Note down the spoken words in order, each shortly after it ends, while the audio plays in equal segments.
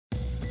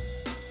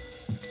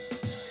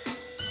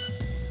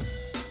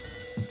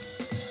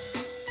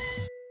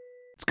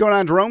going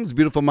on, Jerome? It's a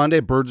beautiful Monday.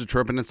 Birds are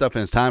chirping and stuff,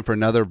 and it's time for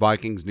another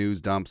Vikings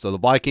news dump. So the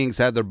Vikings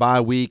had their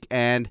bye week,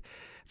 and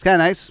it's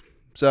kind of nice.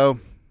 So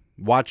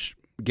watch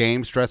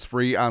games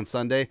stress-free on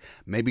Sunday.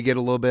 Maybe get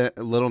a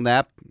little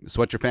nap,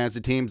 sweat your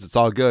fantasy teams. It's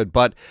all good.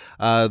 But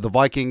the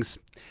Vikings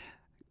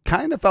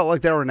kind of felt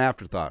like they were an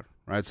afterthought.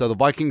 Right, so the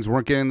Vikings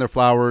weren't getting their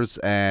flowers,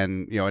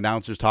 and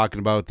announcers talking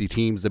about the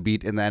teams that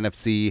beat in the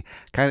NFC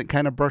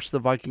kind of brushed the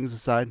Vikings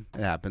aside.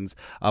 It happens,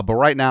 but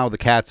right now the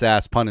cat's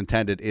ass, pun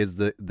intended, is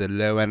the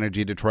low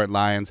energy Detroit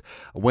Lions.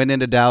 Went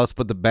into Dallas,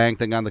 put the bang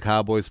thing on the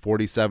Cowboys,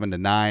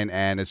 47-9,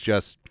 and it's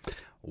just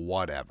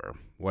whatever,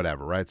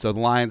 right? So the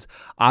Lions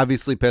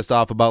obviously pissed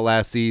off about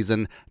last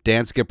season.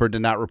 Dan Skipper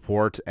did not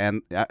report,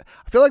 and I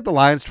feel like the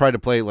Lions tried to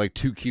play like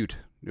too cute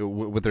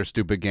with their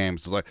stupid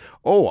games. It's like,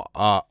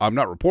 I'm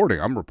not reporting.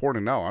 I'm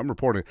reporting now. I'm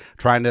reporting.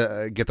 Trying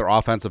to get their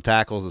offensive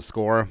tackles to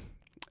score.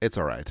 It's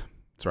all right.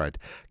 It's all right.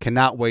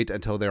 Cannot wait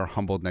until they are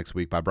humbled next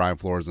week by Brian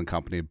Flores and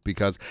company,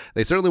 because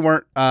they certainly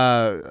weren't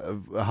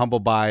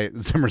humbled by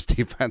Zimmer's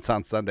defense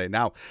on Sunday.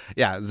 Now,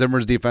 yeah,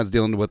 Zimmer's defense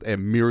dealing with a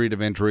myriad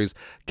of injuries.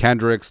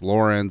 Kendricks,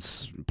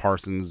 Lawrence,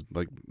 Parsons,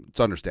 like, it's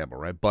understandable,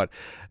 right? But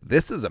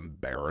this is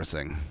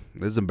embarrassing.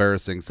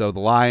 So the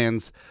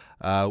Lions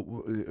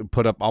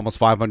put up almost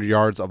 500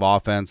 yards of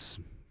offense,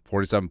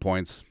 47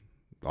 points,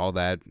 all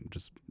that,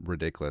 just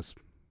ridiculous.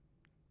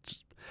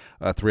 Just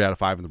 3 out of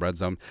 5 in the red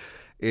zone.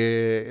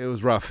 It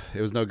was rough.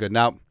 It was no good.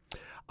 Now,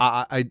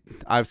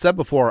 I've said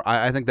before,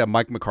 I think that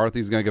Mike McCarthy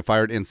is going to get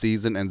fired in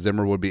season and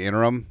Zimmer would be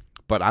interim,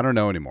 but I don't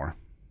know anymore.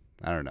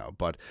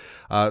 But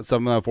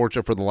something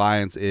unfortunate for the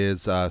Lions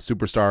is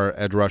superstar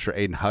edge rusher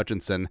Aiden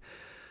Hutchinson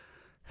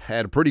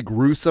had a pretty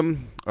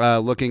gruesome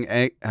looking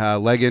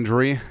leg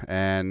injury,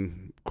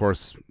 and of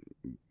course,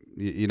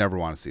 you never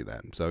want to see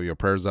that. So your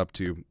prayers up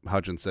to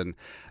Hutchinson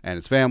and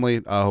his family.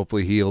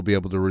 Hopefully he'll be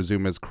able to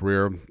resume his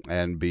career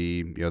and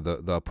be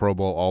the Pro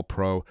Bowl,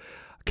 All-Pro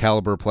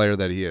caliber player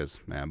that he is,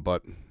 man.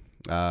 But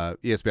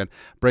ESPN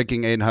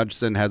breaking: Aiden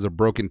Hutchinson has a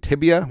broken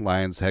tibia.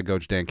 Lions head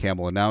coach Dan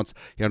Campbell announced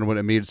he underwent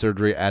immediate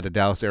surgery at a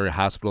Dallas area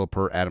hospital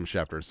per Adam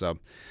Schefter. So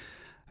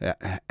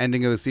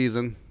ending of the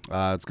season.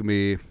 It's gonna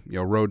be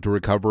road to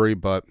recovery,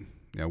 but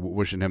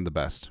wishing him the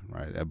best,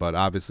 right? But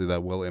obviously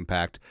that will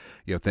impact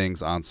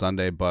things on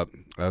Sunday. But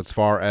as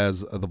far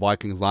as the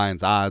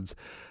Vikings-Lions odds,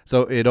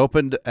 so it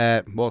opened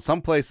at, well,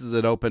 some places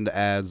it opened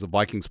as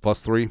Vikings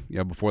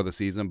 +3 before the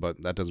season,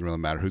 but that doesn't really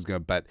matter. Who's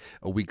going to bet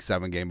a Week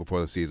 7 game before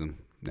the season?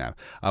 Yeah.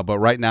 But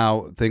right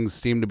now things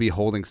seem to be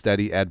holding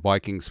steady at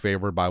Vikings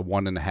favored by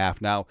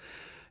 1.5. Now,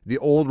 the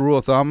old rule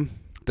of thumb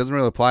doesn't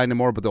really apply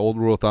anymore, but the old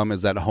rule of thumb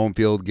is that home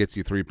field gets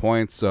you 3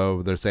 points.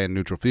 So they're saying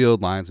neutral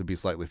field, Lions would be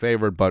slightly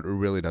favored, but it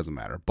really doesn't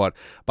matter. But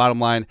bottom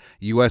line,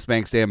 U.S.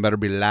 Bank Stadium better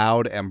be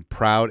loud and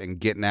proud and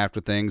getting after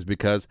things,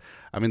 because,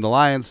 I mean, the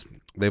Lions,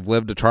 they've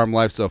lived a charmed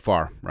life so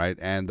far, right?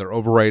 And they're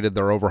overrated,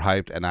 they're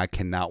overhyped, and I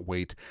cannot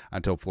wait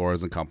until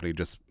Flores and company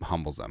just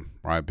humbles them,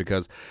 right?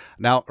 Because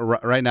now,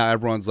 right now,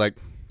 everyone's like,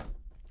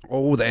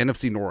 oh, the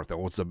NFC North,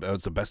 oh, it's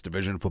the best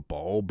division of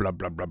football, oh, blah,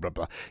 blah, blah, blah,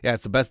 blah. Yeah,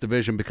 it's the best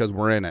division because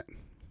we're in it.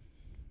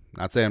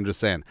 Not saying, I'm just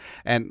saying.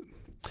 And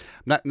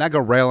I'm not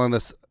going to rail on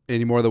this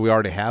anymore than we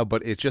already have,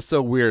 but it's just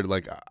so weird.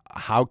 Like,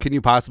 how can you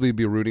possibly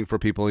be rooting for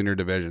people in your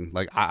division?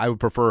 Like, I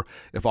would prefer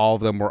if all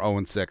of them were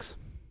 0-6.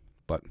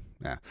 But,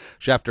 yeah.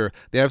 Schefter,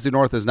 the NFC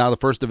North is now the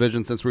first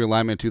division since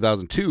realignment in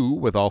 2002,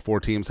 with all 4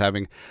 teams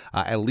having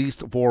at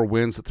least 4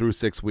 wins through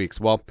 6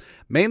 weeks. Well,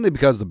 mainly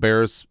because the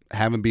Bears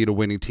haven't beat a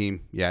winning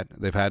team yet.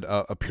 They've had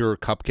a pure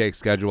cupcake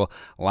schedule.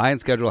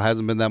 Lions' schedule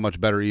hasn't been that much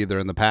better either,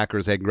 and the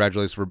Packers, hey,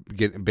 congratulations for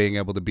being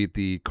able to beat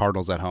the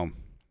Cardinals at home.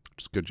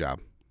 Just good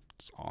job.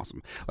 It's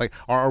awesome. Like,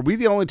 are we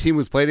the only team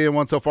who's played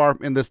anyone so far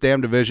in this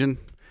damn division?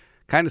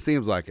 Kind of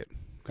seems like it.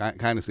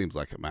 Kind of seems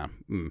like it, man.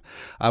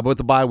 But with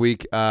the bye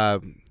week,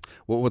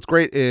 what's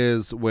great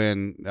is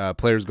when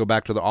players go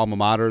back to their alma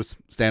maters,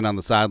 stand on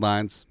the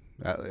sidelines.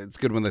 It's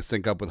good when they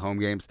sync up with home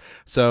games.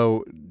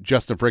 So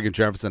Justin friggin'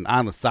 Jefferson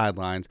on the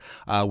sidelines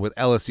with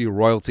LSU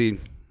royalty,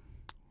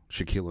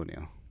 Shaquille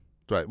O'Neal.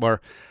 Right. All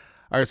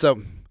right,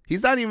 so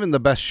he's not even the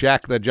best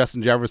Shaq that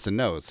Justin Jefferson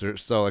knows.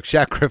 So like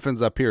Shaq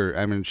Griffin's up here.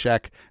 I mean,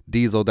 Shaq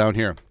Diesel down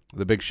here.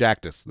 The big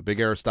Shaqtus, the big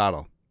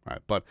Aristotle. All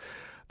right, but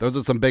those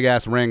are some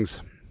big-ass rings.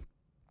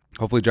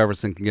 Hopefully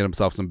Jefferson can get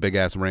himself some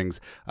big-ass rings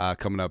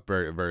coming up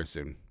very, very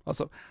soon.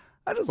 Also,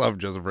 I just love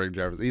Justin friggin'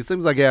 Jefferson. He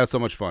seems like he has so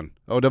much fun.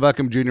 Odell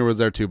Beckham Jr. was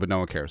there too, but no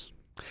one cares.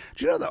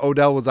 Do you know that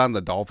Odell was on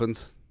the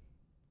Dolphins?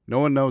 No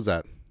one knows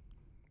that.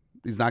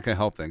 He's not going to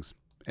help things.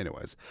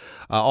 Anyways.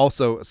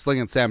 Also,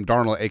 slinging Sam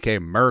Darnold, a.k.a.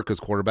 America's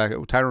quarterback.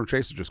 Oh, Tyrone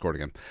Tracer just scored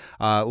again.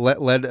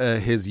 Led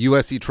his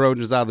USC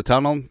Trojans out of the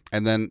tunnel,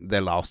 and then they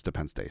lost to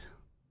Penn State.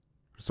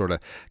 Sort of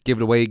give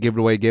it away.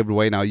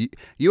 Now,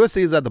 USC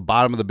is at the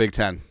bottom of the Big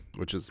Ten,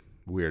 which is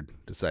weird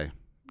to say.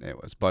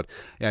 Anyways, but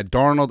yeah,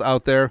 Darnold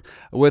out there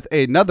with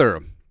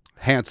another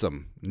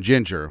handsome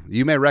ginger.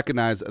 You may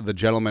recognize the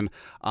gentleman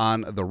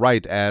on the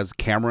right as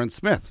Cameron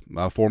Smith,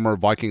 a former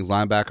Vikings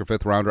linebacker,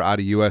 5th rounder out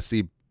of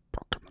USC.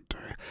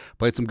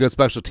 Played some good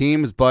special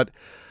teams, but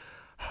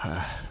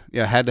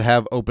had to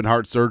have open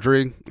heart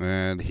surgery,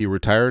 and he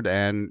retired,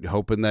 and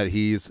hoping that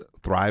he's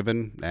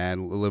thriving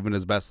and living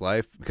his best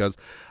life. Because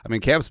I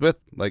mean, Cam Smith,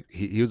 like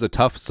he was a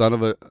tough son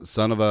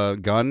of a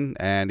gun,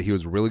 and he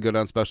was really good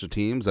on special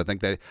teams. I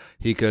think that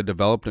he could have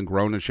developed and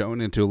grown and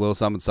shown into a little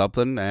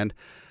something. And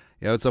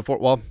it's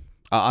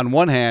on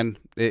one hand,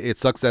 it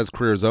sucks that his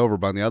career is over,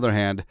 but on the other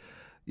hand,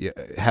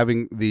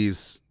 having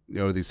these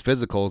these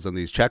physicals and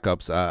these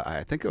checkups,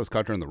 I think it was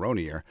caught during the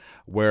Rona year,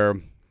 where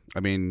I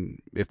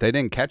mean, if they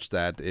didn't catch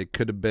that, it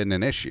could have been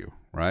an issue,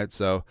 right?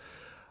 So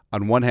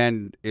on one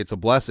hand, it's a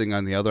blessing.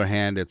 On the other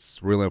hand,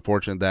 it's really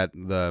unfortunate that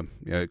the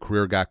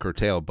career got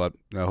curtailed. But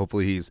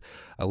hopefully he's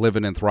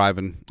living and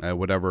thriving,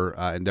 whatever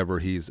endeavor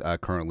he's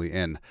currently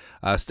in.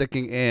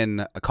 Sticking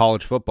in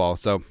college football.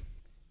 So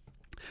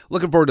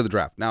looking forward to the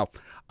draft. Now,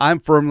 I'm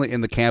firmly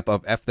in the camp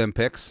of F them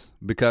picks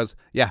because,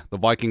 the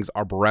Vikings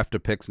are bereft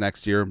of picks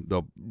next year.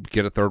 They'll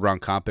get a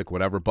third-round comp pick,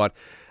 whatever. But,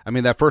 I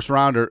mean, that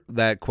first-rounder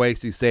that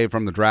Kwesi saved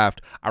from the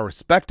draft, I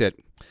respect it.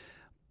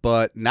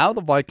 But now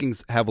the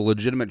Vikings have a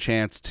legitimate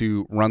chance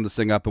to run this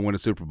thing up and win a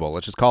Super Bowl.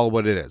 Let's just call it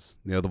what it is.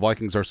 The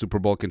Vikings are Super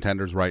Bowl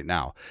contenders right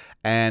now.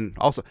 And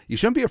also, you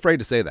shouldn't be afraid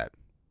to say that.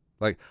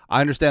 Like,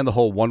 I understand the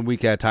whole 1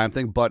 week at a time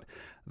thing, but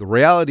the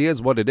reality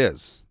is what it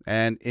is.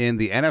 And in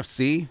the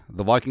NFC,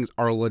 the Vikings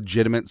are a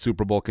legitimate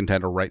Super Bowl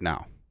contender right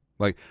now.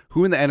 Like,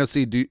 who in the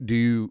NFC do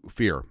you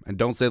fear? And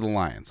don't say the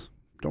Lions.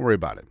 Don't worry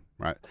about it,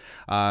 right?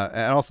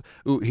 And also,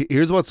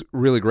 here's what's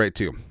really great,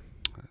 too.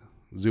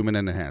 Zoom in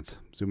and enhance.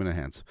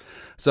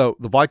 So,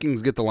 the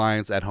Vikings get the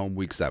Lions at home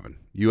week 7.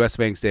 U.S.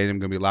 Bank Stadium,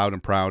 going to be loud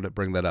and proud to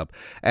bring that up.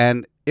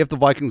 And if the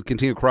Vikings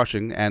continue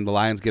crushing and the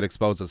Lions get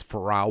exposed as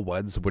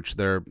Farrowwoods, which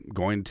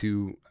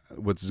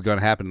is going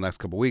to happen in the next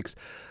couple weeks,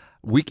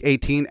 week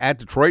 18 at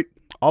Detroit,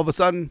 all of a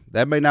sudden,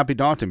 that may not be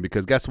daunting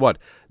because guess what?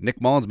 Nick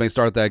Mullins may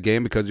start that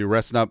game because you're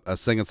resting up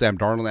singing Sam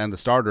Darnold and the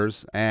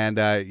starters, and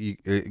you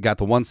got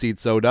the 1 seed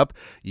sewed up.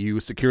 You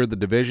secured the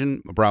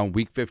division around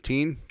week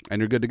 15,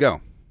 and you're good to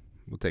go.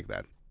 We'll take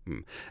that.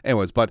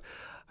 Anyways, but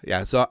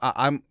so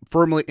I'm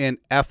firmly in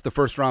F the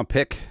first-round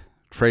pick,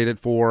 traded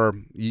for,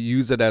 you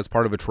use it as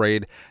part of a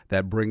trade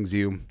that brings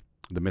you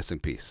the missing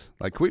piece.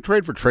 Like, can we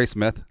trade for Trey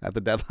Smith at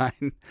the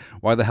deadline?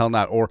 Why the hell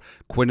not? Or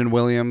Quinnen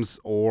Williams,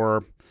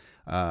 or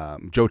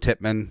Joe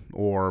Tippmann,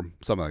 or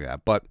something like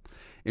that. But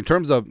in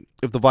terms of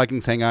if the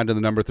Vikings hang on to the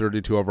number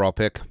 32 overall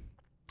pick,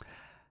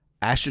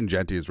 Ashton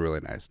Jeanty is really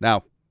nice.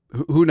 Now,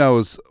 who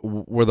knows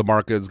where the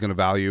market is going to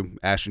value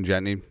Ashton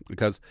Jeanty?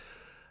 Because,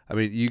 I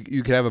mean,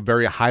 you could have a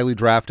very highly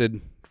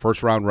drafted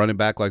first-round running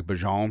back like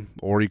Bajan,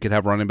 or you could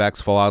have running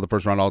backs fall out of the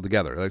first round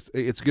altogether.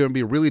 It's going to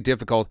be really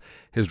difficult,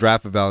 his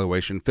draft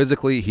evaluation.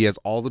 Physically, he has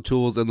all the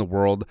tools in the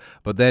world,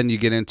 but then you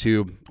get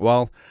into,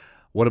 what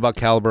about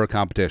caliber of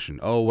competition?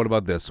 Oh, what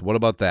about this? What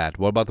about that?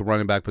 What about the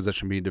running back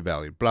position being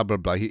devalued? Blah, blah,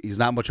 blah. He's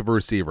not much of a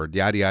receiver.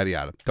 Yada, yada,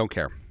 yada. Don't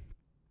care.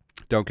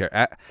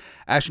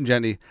 Ashton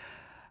Jeanty,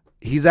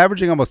 he's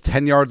averaging almost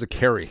 10 yards a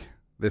carry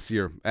this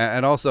year.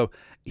 And also,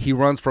 he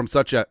runs from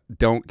such a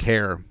don't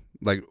care,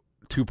 like,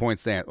 2-point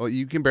stance. Well,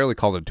 you can barely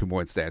call it a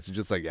 2-point stance. It's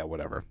just like,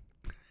 whatever.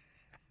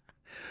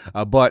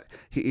 But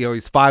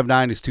he's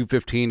 5'9", he's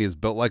 215, he's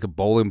built like a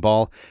bowling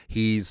ball.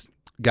 He's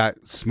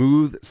got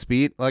smooth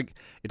speed. Like,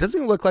 it doesn't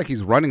even look like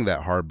he's running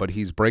that hard, but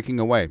he's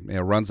breaking away.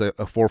 Runs a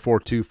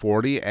 4.42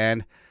 40,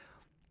 and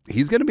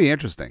he's going to be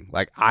interesting.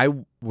 Like, I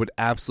would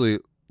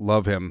absolutely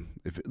love him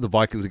if the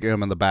Vikings get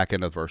him on the back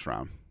end of the first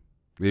round.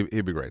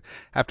 He'd be great.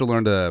 Have to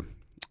learn to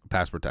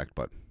pass protect,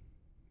 but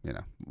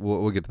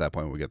we'll get to that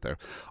point when we get there.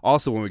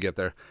 Also, when we get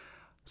there,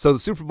 so the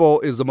Super Bowl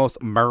is the most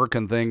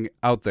American thing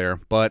out there,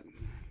 but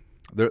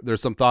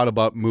there's some thought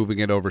about moving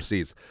it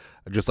overseas,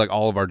 just like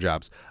all of our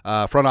jobs.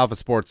 Front office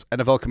sports,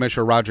 NFL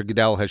Commissioner Roger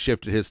Goodell has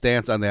shifted his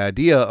stance on the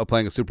idea of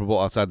playing a Super Bowl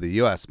outside the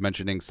U.S.,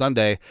 mentioning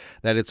Sunday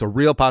that it's a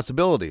real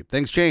possibility.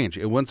 Things change.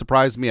 It wouldn't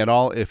surprise me at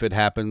all if it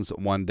happens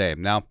one day.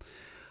 Now,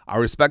 I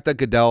respect that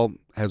Goodell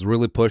has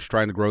really pushed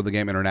trying to grow the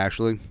game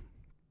internationally.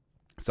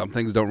 Some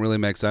things don't really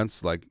make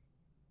sense, like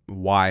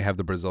why have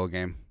the Brazil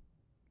game?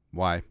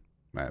 Why?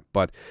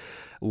 But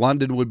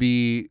London would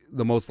be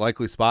the most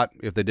likely spot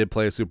if they did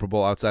play a Super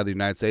Bowl outside the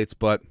United States,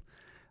 but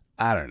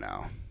I don't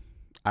know.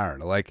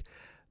 Like,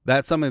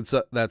 that's something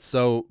that's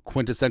so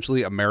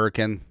quintessentially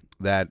American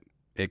that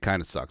it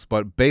kind of sucks.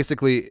 But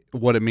basically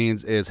what it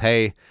means is,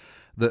 hey,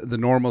 the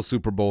normal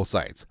Super Bowl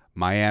sites,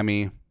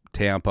 Miami,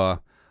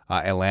 Tampa,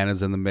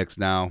 Atlanta's in the mix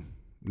now,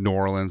 New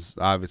Orleans,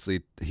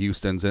 obviously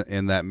Houston's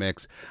in that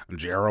mix,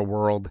 JEROME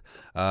World,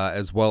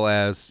 as well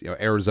as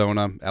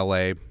Arizona,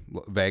 LA,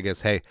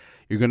 Vegas. Hey,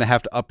 you're going to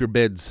have to up your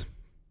bids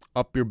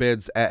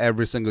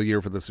every single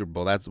year for the Super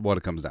Bowl. That's what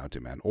it comes down to,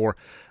 man. Or,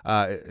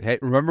 hey,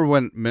 remember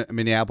when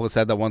Minneapolis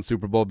had that one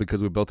Super Bowl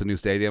because we built a new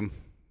stadium?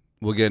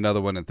 We'll get another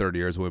one in 30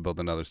 years when we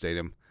build another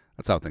stadium.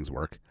 That's how things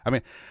work. I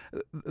mean,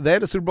 they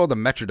had a Super Bowl at the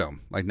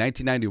Metrodome, like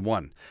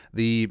 1991.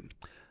 The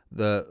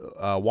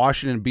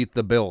Washington beat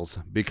the Bills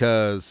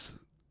because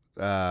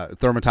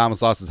Thurman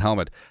Thomas lost his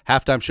helmet.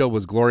 Halftime show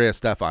was Gloria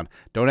Estefan.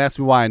 Don't ask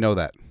me why I know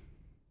that.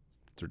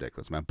 It's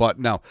ridiculous, man. But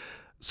no,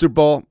 Super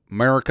Bowl,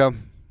 America.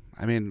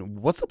 I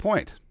mean, what's the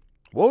point?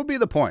 What would be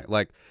the point?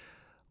 Like,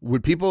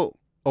 would people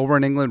over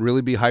in England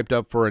really be hyped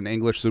up for an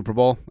English Super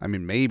Bowl? I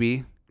mean,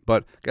 maybe.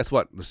 But guess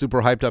what? They're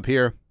super hyped up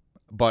here.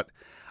 But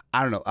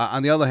I don't know.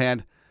 On the other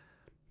hand,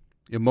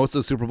 most of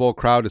the Super Bowl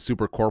crowd is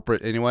super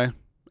corporate anyway.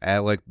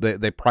 Like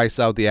they price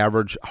out the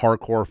average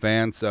hardcore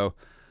fan. So,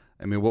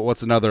 I mean,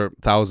 what's another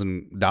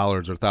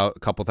 $1,000 or a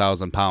couple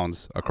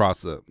 £1,000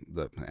 across the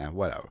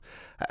whatever?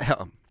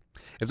 Hell,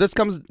 if this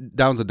comes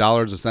down to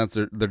dollars or cents,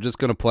 they're just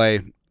going to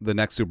play the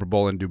next Super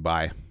Bowl in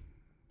Dubai.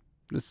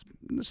 Just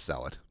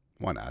sell it.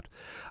 Why not?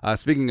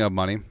 Speaking of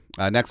money,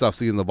 next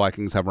offseason, the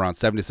Vikings have around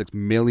 $76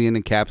 million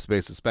in cap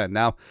space to spend.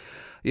 Now,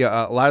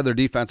 yeah, a lot of their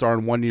defense are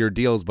on one-year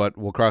deals, but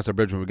we'll cross our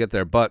bridge when we get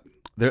there. But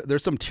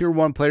there's some Tier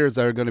 1 players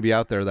that are going to be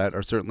out there that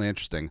are certainly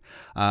interesting.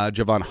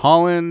 Javon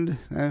Holland,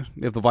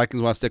 if the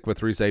Vikings want to stick with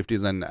 3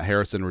 safeties and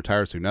Harrison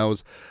retires, who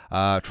knows?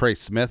 Trey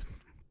Smith.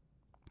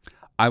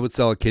 I would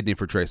sell a kidney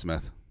for Trey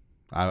Smith.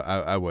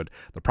 I would.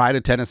 The pride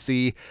of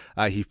Tennessee,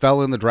 he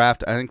fell in the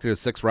draft, I think, to the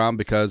 6th round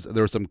because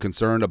there was some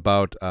concern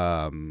about,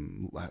 I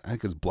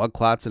think, his blood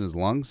clots in his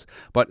lungs.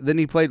 But then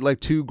he played like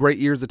 2 great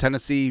years at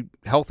Tennessee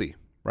healthy,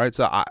 right?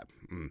 So,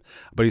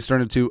 but he's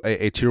turned into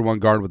a Tier 1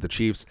 guard with the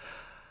Chiefs.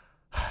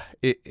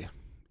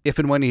 If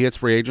and when he hits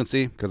free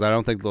agency, because I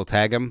don't think they'll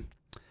tag him,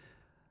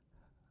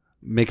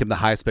 make him the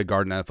highest paid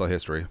guard in NFL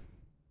history.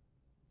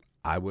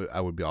 I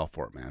would be all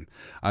for it, man.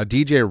 All right,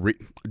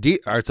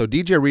 so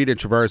DJ Reed and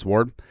Travaris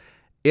Ward.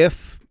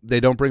 If they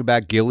don't bring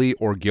back Gilly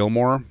or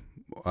Gilmore,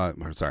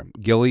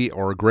 Gilly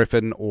or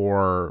Griffin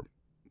or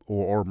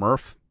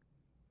Murph,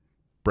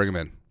 bring him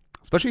in.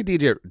 Especially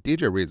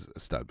DJ Reed's a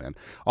stud, man.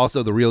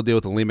 Also, the real deal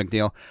with Lee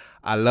McNeil.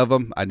 I love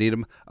him. I need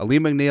him. Lee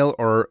McNeil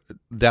or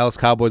Dallas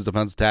Cowboys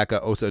defensive tackle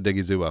Osa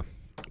Odigizua.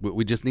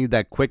 We just need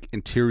that quick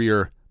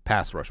interior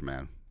pass rush,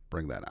 man.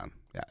 Bring that on.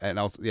 Yeah, and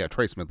also,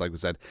 Trey Smith, like we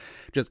said,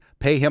 just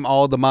pay him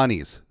all the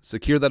monies.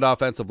 Secure that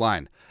offensive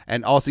line.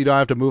 And also, you don't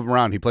have to move him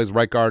around. He plays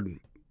right guard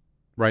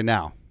right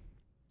now.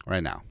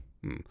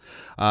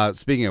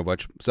 Speaking of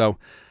which, so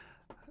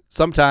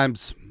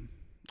sometimes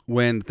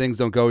when things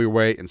don't go your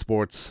way in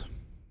sports,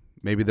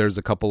 maybe there's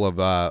a couple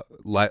of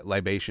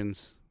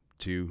libations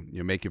to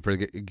make you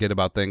forget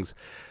about things.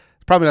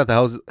 It's probably not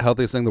the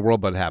healthiest thing in the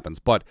world, but it happens.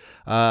 But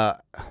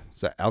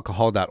is that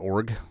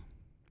alcohol.org?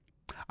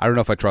 I don't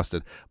know if I trust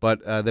it,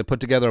 but they put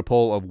together a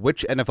poll of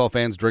which NFL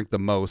fans drink the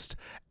most,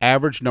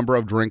 average number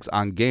of drinks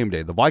on game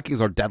day. The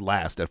Vikings are dead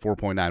last at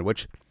 4.9,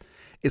 which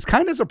is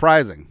kind of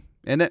surprising,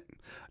 isn't it?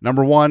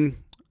 Number 1,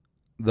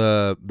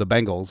 the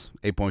Bengals,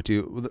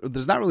 8.2.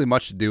 There's not really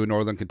much to do in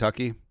Northern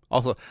Kentucky.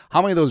 Also,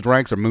 how many of those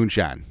drinks are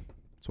moonshine?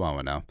 That's what I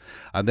want to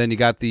know. Then you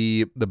got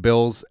the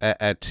Bills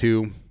at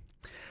 2.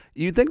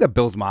 You'd think that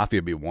Bills Mafia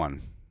would be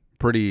 1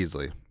 pretty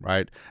easily,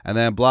 right? And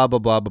then blah, blah,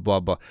 blah, blah, blah,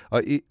 blah.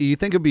 You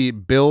think it'd be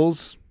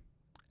Bills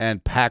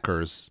and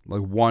Packers,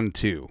 like 1,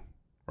 2,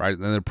 right?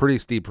 And they're pretty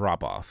steep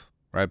drop-off,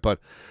 right?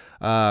 But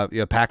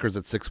Packers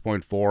at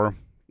 6.4.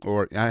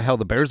 Or, hell,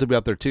 the Bears would be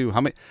up there, too. How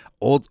many?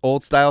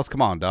 Old Styles?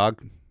 Come on,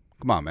 dog.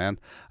 Come on, man.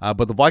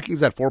 But the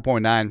Vikings at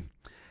 4.9.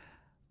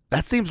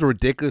 That seems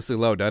ridiculously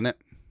low, doesn't it?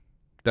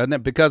 Doesn't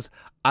it? Because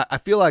I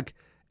feel like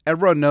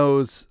everyone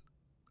knows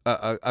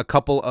a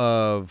couple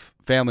of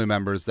family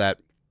members that,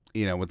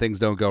 when things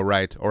don't go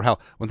right, or hell,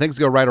 when things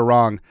go right or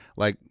wrong,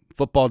 like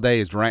football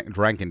day is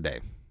drinking day.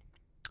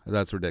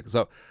 That's ridiculous.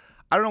 So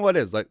I don't know what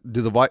it is. Like,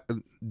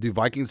 do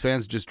Vikings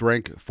fans just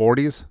drink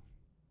 40s?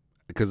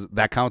 Because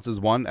that counts as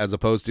 1, as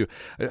opposed to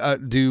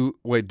do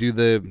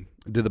the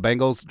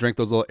Bengals drink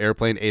those little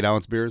airplane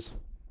 8-ounce beers?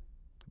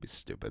 It'd be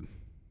stupid,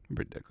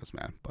 ridiculous,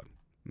 man. But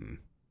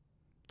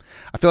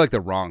I feel like they're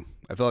wrong.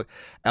 I feel like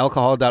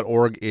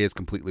alcohol.org is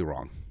completely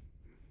wrong.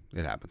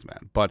 It happens,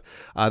 man. But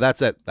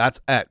that's it. That's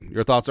it.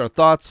 Your thoughts are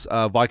thoughts.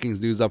 Vikings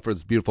news up for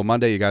this beautiful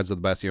Monday. You guys are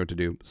the best. You know what to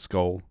do.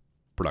 Skol,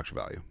 production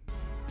value.